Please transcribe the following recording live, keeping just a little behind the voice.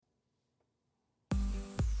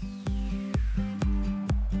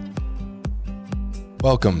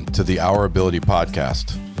Welcome to the Our Ability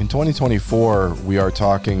Podcast. In 2024, we are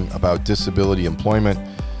talking about disability employment,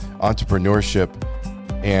 entrepreneurship,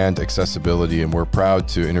 and accessibility, and we're proud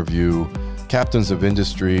to interview captains of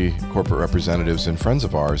industry, corporate representatives, and friends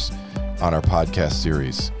of ours on our podcast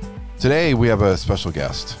series. Today, we have a special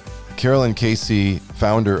guest. Carolyn Casey,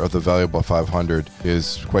 founder of the Valuable 500,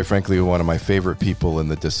 is quite frankly one of my favorite people in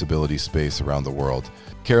the disability space around the world.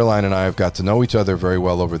 Caroline and I have got to know each other very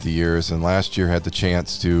well over the years, and last year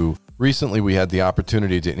recently we had the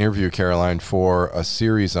opportunity to interview Caroline for a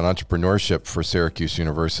series on entrepreneurship for Syracuse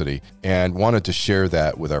University, and wanted to share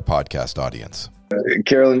that with our podcast audience.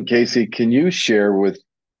 Carolyn Casey, can you share with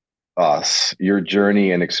us your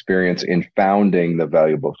journey and experience in founding the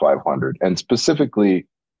Valuable 500, and specifically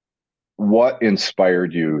what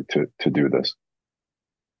inspired you to do this?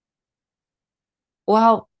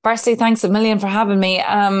 Well, firstly, thanks a million for having me.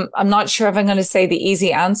 I'm not sure if I'm going to say the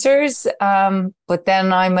easy answers, but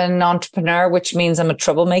then I'm an entrepreneur, which means I'm a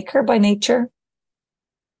troublemaker by nature.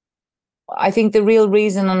 I think the real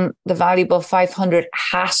reason the Valuable 500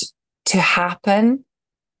 had to happen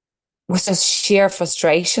was just sheer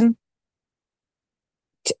frustration.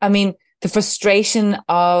 I mean, the frustration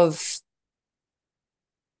of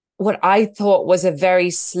what I thought was a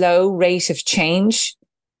very slow rate of change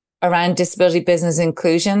around disability business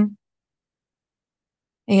inclusion.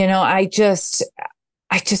 You know, I just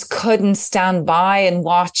couldn't stand by and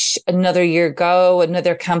watch another year go,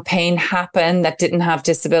 another campaign happen that didn't have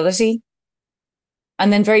disability.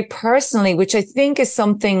 And then very personally, which I think is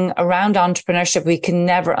something around entrepreneurship we can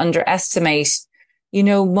never underestimate. You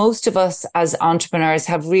know, most of us as entrepreneurs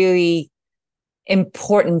have really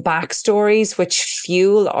important backstories which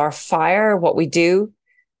fuel or fire what we do.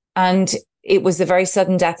 And it was the very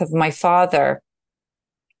sudden death of my father.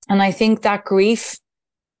 And I think that grief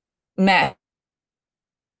met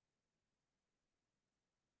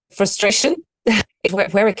frustration,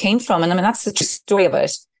 where it came from. And I mean, that's the true story of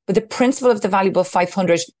it. But the principle of the Valuable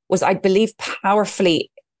 500 was, I believe powerfully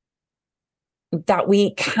that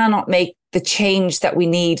we cannot make the change that we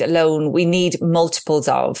need alone. We need multiples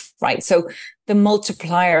of, right? So the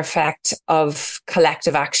multiplier effect of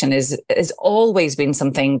collective action has always been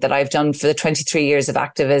something that I've done for the 23 years of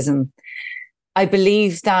activism. I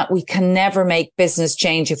believe that we can never make business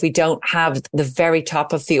change if we don't have the very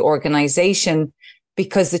top of the organization,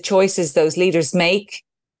 because the choices those leaders make,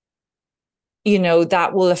 you know,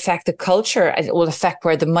 that will affect the culture. It will affect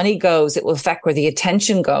where the money goes. It will affect where the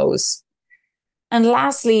attention goes. And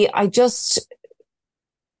lastly, I just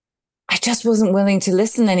wasn't willing to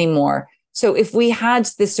listen anymore. So if we had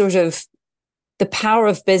this sort of the power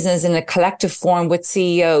of business in a collective form with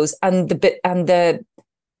CEOs and the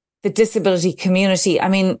disability community, I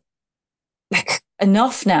mean, like,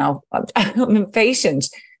 enough now. I'm impatient.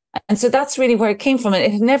 And so that's really where it came from. And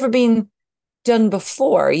it had never been done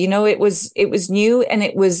before. You know, it was new and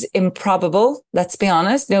it was improbable. Let's be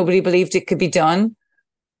honest. Nobody believed it could be done.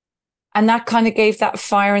 And that kind of gave that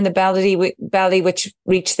fire in the belly, which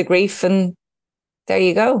reached the grief. And there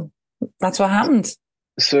you go. That's what happened.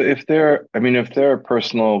 So if there are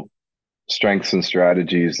personal strengths and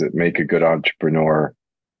strategies that make a good entrepreneur,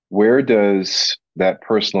 where does that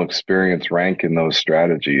personal experience rank in those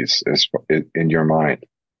strategies in your mind?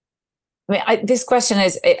 I mean, this question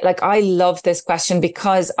is like, I love this question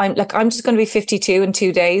because I'm just going to be 52 in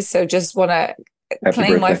 2 days. So just want to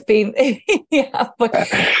claim I've been, yeah,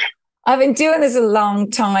 but I've been doing this a long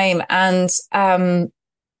time, and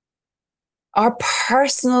our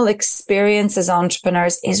personal experience as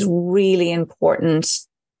entrepreneurs is really important.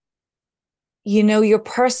 You know, your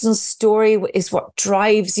personal story is what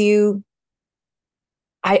drives you.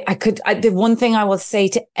 The one thing I will say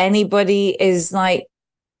to anybody is, like,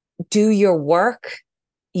 do your work.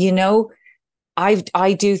 You know,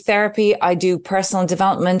 I do therapy. I do personal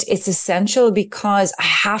development. It's essential because I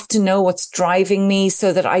have to know what's driving me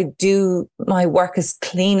so that I do my work as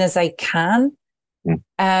clean as I can.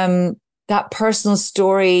 That personal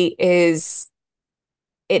story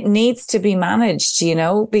it needs to be managed, you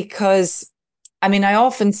know, because I mean, I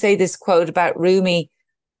often say this quote about Rumi.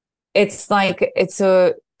 It's like, it's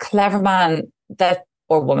a clever man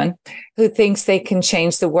or woman who thinks they can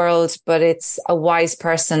change the world, but it's a wise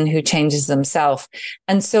person who changes themselves.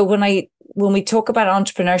 And so when we talk about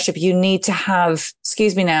entrepreneurship, you need to have,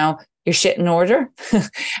 excuse me now, your shit in order.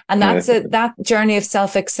 And that journey of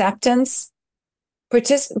self-acceptance,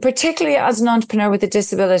 particularly as an entrepreneur with a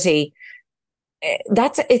disability,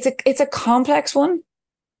 it's a complex one,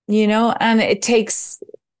 you know, and it takes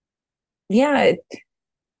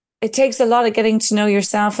it takes a lot of getting to know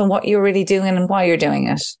yourself and what you're really doing and why you're doing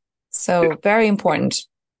it. So very important.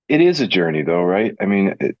 it is a journey though, right? I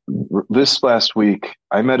mean, this last week,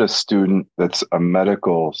 I met a student that's a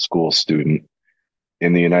medical school student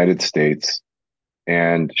in the United States,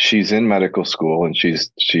 and she's in medical school and she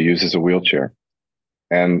uses a wheelchair.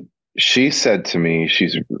 And she said to me,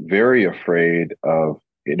 she's very afraid of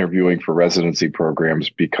interviewing for residency programs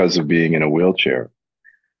because of being in a wheelchair.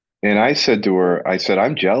 And I said to her,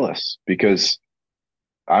 I'm jealous because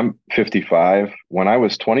I'm 55. When I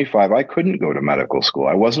was 25, I couldn't go to medical school.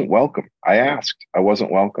 I wasn't welcome. I asked, I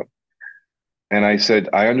wasn't welcome. And I said,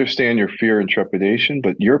 I understand your fear and trepidation,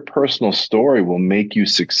 but your personal story will make you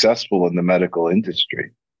successful in the medical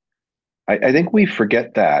industry. I think we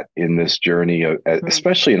forget that in this journey,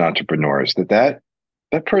 especially in entrepreneurs, that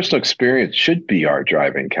personal experience should be our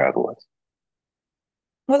driving catalyst.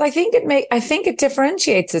 Well, I think it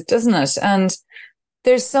differentiates it, doesn't it? And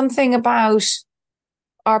there's something about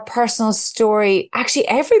our personal story, actually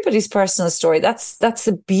everybody's personal story. That's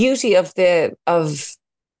the beauty of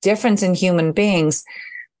difference in human beings.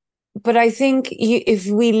 But I think if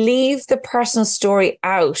we leave the personal story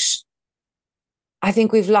out, I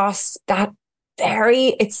think we've lost that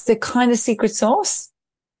it's the kind of secret sauce.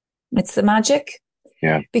 It's the magic.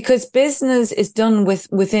 Yeah. Because business is done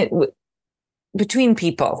between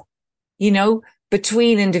people,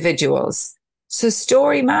 between individuals. So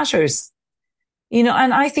story matters,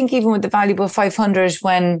 and I think even with the Valuable 500,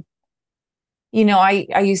 when,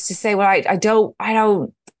 I used to say, well, I don't,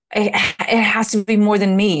 it has to be more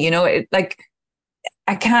than me, I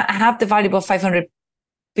can't have the Valuable 500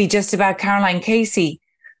 be just about Caroline Casey.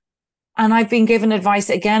 And I've been given advice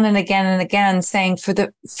again and again and again saying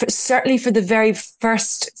certainly for the very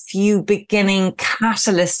first few beginning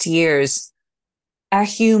catalyst years, a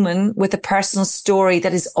human with a personal story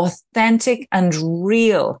that is authentic and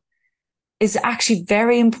real is actually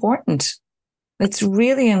very important. It's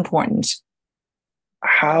really important.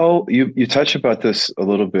 How you touched about this a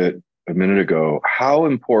little bit a minute ago. How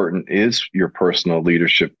important is your personal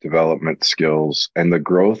leadership development skills and the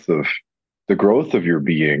growth of your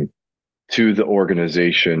being to the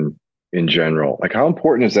organization in general? Like, how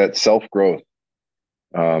important is that self-growth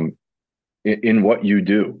in what you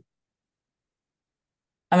do?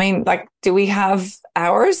 I mean, do we have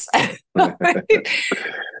hours?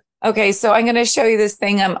 Okay, so I'm going to show you this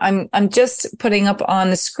thing. I'm just putting up on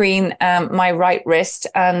the screen my right wrist,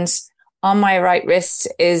 and on my right wrist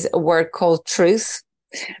is a word called truth,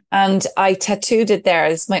 and I tattooed it there.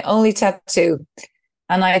 It's my only tattoo,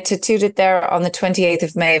 and I tattooed it there on the 28th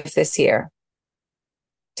of May of this year.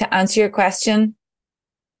 To answer your question,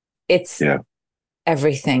 it's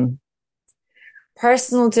everything.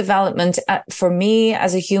 Personal development for me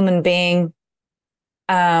as a human being,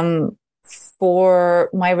 for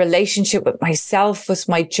my relationship with myself, with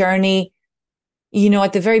my journey.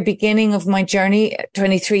 At the very beginning of my journey,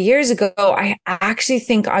 23 years ago, I actually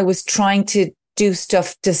think I was trying to do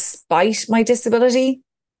stuff despite my disability.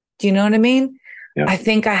 Do you know what I mean? Yeah. I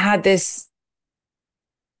think I had this,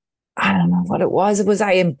 I don't know what it was. Was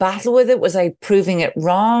I in battle with it? Was I proving it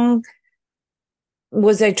wrong?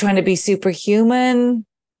 Was I trying to be superhuman?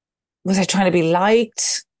 Was I trying to be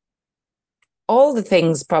liked? All the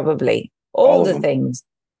things, probably. All the things.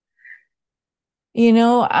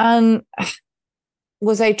 And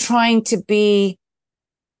was I trying to be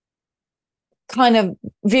kind of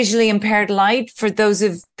visually impaired light? For those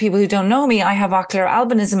of people who don't know me, I have ocular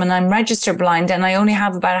albinism and I'm register blind, and I only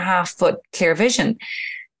have about a 1/2 foot clear vision.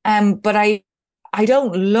 But I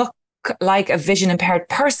don't look like a vision impaired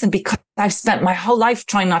person because I've spent my whole life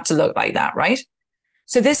trying not to look like that, right?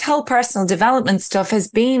 So this whole personal development stuff has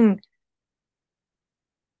been,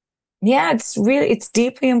 it's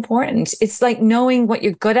deeply important. It's like knowing what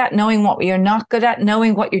you're good at, knowing what you're not good at,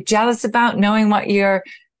 knowing what you're jealous about, knowing what you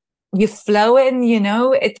flow in,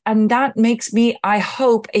 and that makes me, I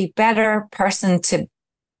hope, a better person to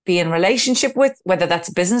be in relationship with, whether that's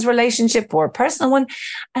a business relationship or a personal one.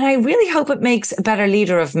 And I really hope it makes a better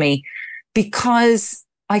leader of me because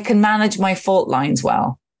I can manage my fault lines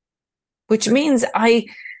well, which means I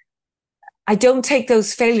don't take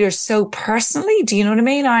those failures so personally. Do you know what I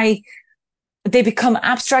mean? They become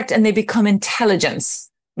abstract and they become intelligence,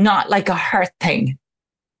 not like a hurt thing.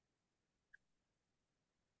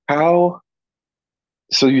 So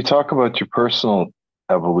you talk about your personal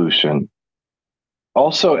evolution.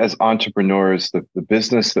 Also, as entrepreneurs, the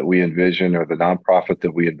business that we envision or the nonprofit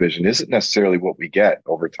that we envision isn't necessarily what we get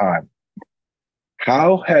over time.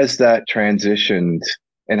 How has that transitioned,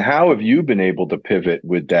 and how have you been able to pivot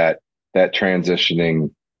with that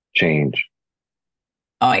transitioning change?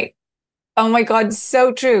 Oh my God,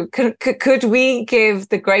 so true. Could we give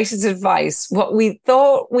the greatest advice? What we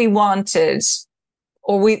thought we wanted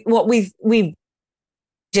or what we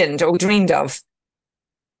didn't or dreamed of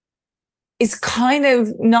is kind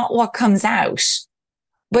of not what comes out.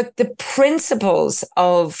 But the principles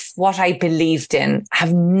of what I believed in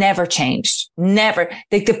have never changed. Never.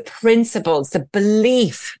 Like the principles, the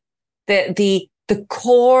belief, the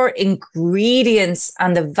core ingredients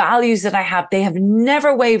and the values that I have, they have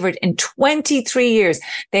never wavered in 23 years.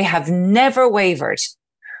 They have never wavered.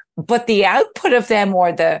 But the output of them,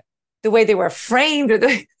 or the way they were framed, or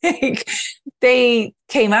they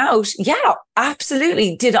came out. Yeah,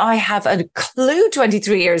 absolutely. Did I have a clue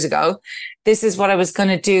 23 years ago? This is what I was going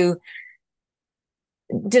to do.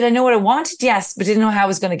 Did I know what I wanted? Yes, but didn't know how I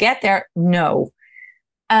was going to get there. No.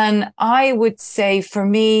 And I would say for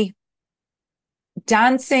me,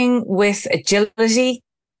 dancing with agility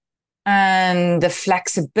and the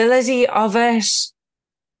flexibility of it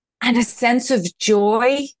and a sense of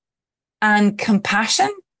joy and compassion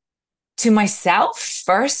to myself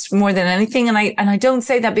first, more than anything. And I don't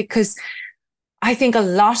say that because I think a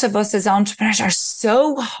lot of us as entrepreneurs are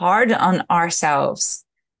so hard on ourselves.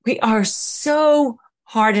 We are so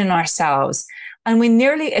hard on ourselves, and we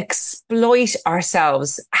nearly exploit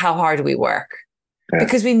ourselves how hard we work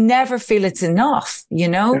because we never feel it's enough, you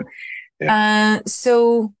know?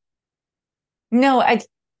 So no,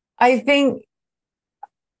 I think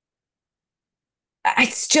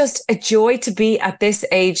it's just a joy to be at this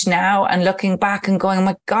age now and looking back and going, oh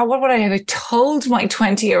my God, what would I have told my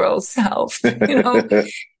 20-year-old self? You know,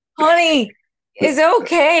 honey, it's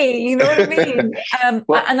okay. You know what I mean?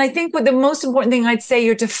 And I think what the most important thing I'd say,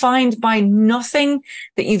 you're defined by nothing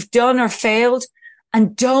that you've done or failed.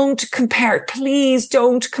 And don't compare. Please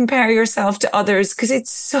don't compare yourself to others, because it's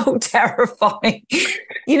so terrifying.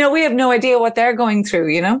 You know, we have no idea what they're going through,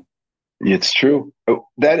 you know? It's true.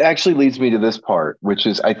 That actually leads me to this part, which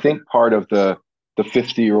is, I think, part of the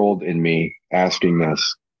 50-year-old in me asking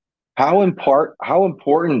this. How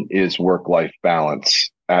important is work-life balance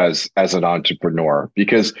as an entrepreneur?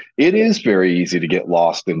 Because it is very easy to get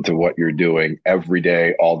lost into what you're doing every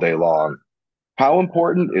day, all day long. How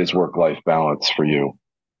important is work-life balance for you?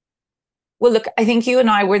 Well, look, I think you and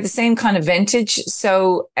I were the same kind of vintage.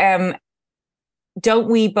 So don't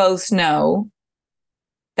we both know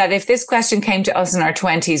that if this question came to us in our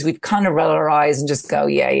 20s, we'd kind of roll our eyes and just go,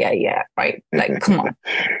 yeah, right? Like, come on.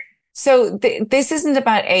 So this isn't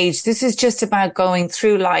about age. This is just about going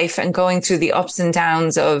through life and going through the ups and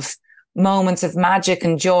downs of moments of magic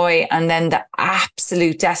and joy, and then the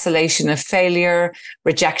absolute desolation of failure,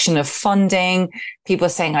 rejection of funding, people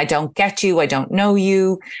saying, I don't get you, I don't know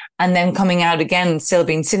you, and then coming out again and still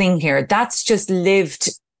being sitting here. That's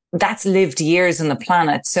lived years on the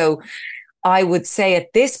planet. So I would say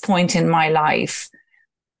at this point in my life,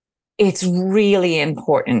 it's really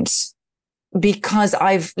important, because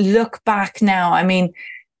I've looked back now. I mean,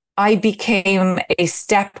 I became a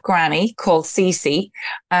step granny called Cece,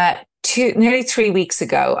 nearly 3 weeks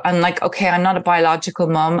ago. And like, okay, I'm not a biological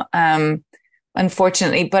mom,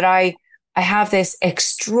 unfortunately, but I have this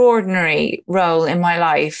extraordinary role in my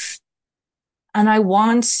life, and I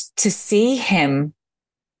want to see him.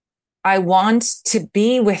 I want to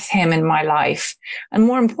be with him in my life. And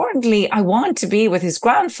more importantly, I want to be with his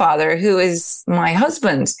grandfather, who is my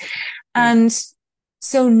husband. And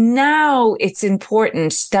so now it's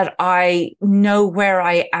important that I know where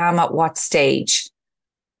I am at what stage.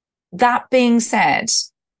 That being said,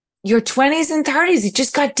 your 20s and 30s, you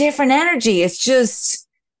just got different energy. It's just,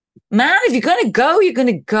 man, if you're going to go, you're going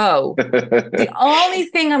to go. The only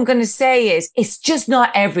thing I'm going to say is it's just not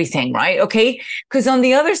everything, right? Okay. Because on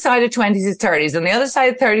the other side of 20s is 30s. On the other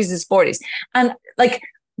side of 30s is 40s. And like,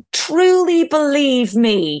 truly believe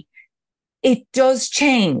me, it does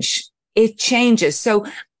change. It changes. So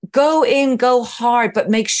go in, go hard, but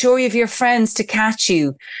make sure you have your friends to catch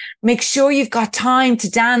you. Make sure you've got time to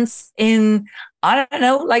dance in, I don't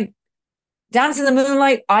know, like dance in the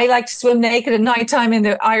moonlight. I like to swim naked at nighttime in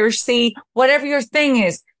the Irish Sea, whatever your thing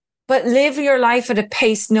is, but live your life at a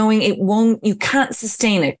pace knowing you can't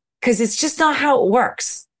sustain it, because it's just not how it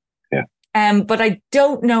works. Yeah. But I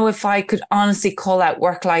don't know if I could honestly call out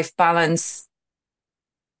work-life balance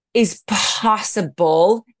is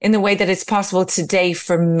possible in the way that it's possible today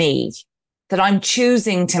for me, that I'm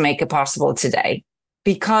choosing to make it possible today,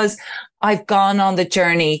 because I've gone on the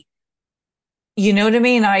journey. You know what I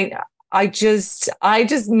mean? I just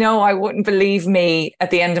know I wouldn't believe me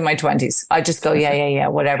at the end of my 20s. I just go, yeah,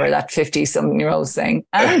 whatever that 50-something-year-old saying.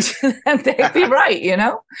 And they'd be right, you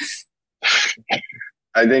know?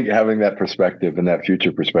 I think having that perspective and that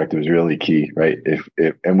future perspective is really key, right?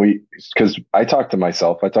 Because I talk to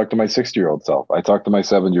myself, I talk to my 60-year-old self, I talk to my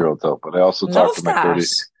 7-year-old self, but I also talk to my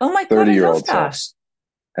 30-year-old self.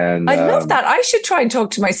 And I love that. I should try and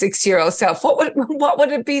talk to my 60-year-old self. What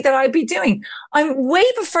would it be that I'd be doing? I'm way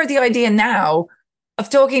prefer the idea now of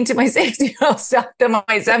talking to my 60-year-old self than my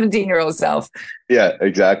 17-year-old self. Yeah,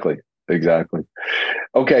 exactly.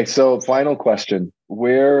 Okay, so final question.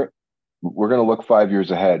 Where we're going to look 5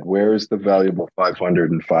 years ahead. Where is the valuable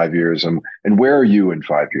 500 in 5 years? And where are you in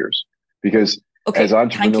 5 years? Because as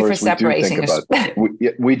entrepreneurs, we do think about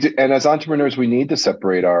we do, and as entrepreneurs, we need to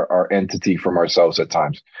separate our entity from ourselves at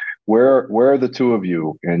times. Where are the two of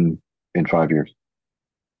you in 5 years?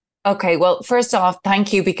 Okay, well, first off,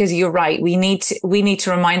 thank you, because you're right. We need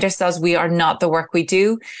to remind ourselves we are not the work we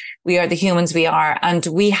do. We are the humans we are, and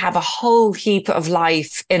we have a whole heap of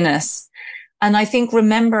life in us. And I think,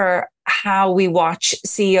 remember how we watch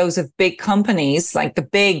CEOs of big companies, like the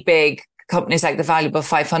big companies like the Valuable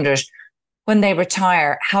 500, when they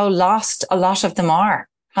retire, how lost a lot of them are,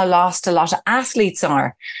 how lost a lot of athletes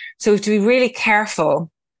are. So we have to be really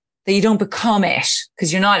careful that you don't become it,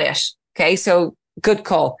 because you're not it. Okay, so good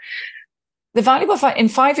call. The Valuable in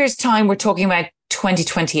 5 years' time, we're talking about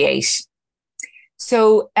 2028.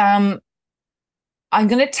 So I'm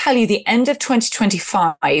going to tell you the end of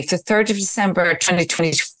 2025, the 3rd of December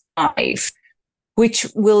 2025, which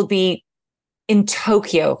will be in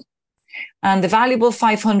Tokyo. And the Valuable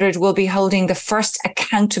 500 will be holding the first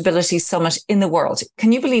accountability summit in the world.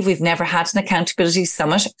 Can you believe we've never had an accountability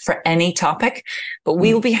summit for any topic? But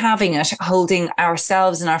we will be having it, holding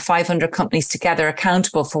ourselves and our 500 companies together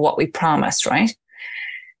accountable for what we promised, right?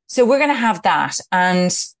 So we're going to have that.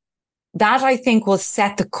 And that, I think, will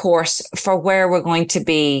set the course for where we're going to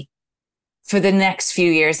be for the next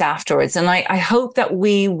few years afterwards. And I hope that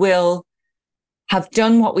we will have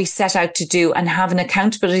done what we set out to do and have an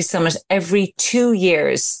accountability summit every 2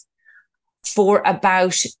 years for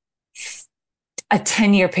about a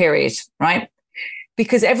 10-year period, right?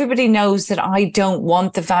 Because everybody knows that I don't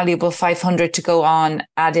want the Valuable 500 to go on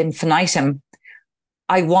ad infinitum.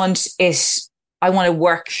 I want to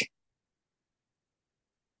work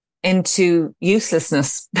into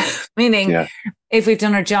uselessness, meaning if we've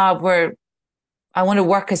done our job, I want to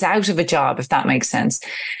work us out of a job, if that makes sense.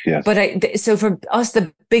 Yes. But so for us,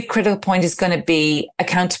 the big critical point is going to be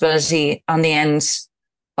accountability on the end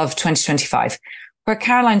of 2025, where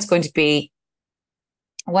Caroline's going to be,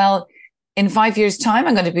 well, in 5 years' time,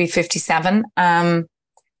 I'm going to be 57. I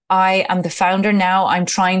am the founder now. I'm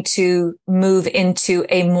trying to move into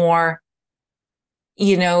a more,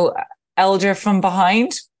 elder from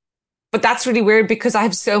behind. But that's really weird because I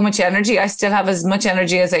have so much energy. I still have as much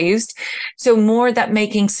energy as I used. So more that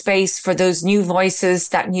making space for those new voices,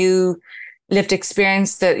 that new lived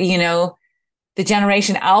experience, that, the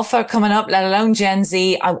generation Alpha coming up, let alone Gen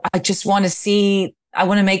Z. I just want to I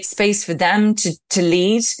want to make space for them to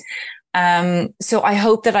lead. So I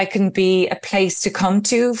hope that I can be a place to come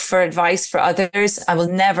to for advice for others. I will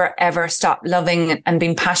never, ever stop loving and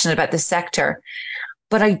being passionate about this sector.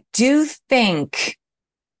 But I do think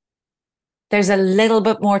there's a little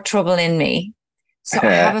bit more trouble in me. So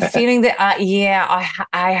I have a feeling that,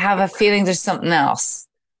 I have a feeling there's something else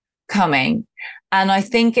coming. And I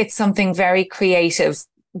think it's something very creative,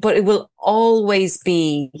 but it will always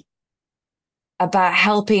be about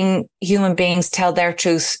helping human beings tell their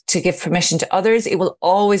truth to give permission to others. It will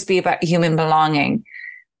always be about human belonging.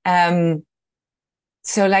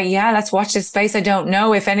 So let's watch this space. I don't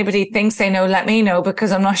know. If anybody thinks they know, let me know,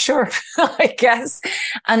 because I'm not sure, I guess.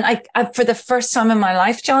 And I for the first time in my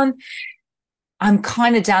life, John, I'm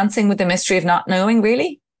kind of dancing with the mystery of not knowing,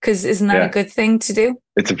 really, because isn't that a good thing to do?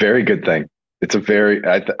 It's a very good thing. It's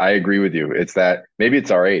I agree with you. It's that maybe it's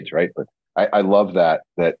our age, right? But I love that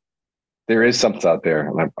there is something out there.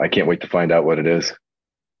 And I can't wait to find out what it is.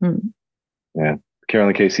 Yeah.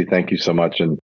 Carolyn Casey, thank you so much. And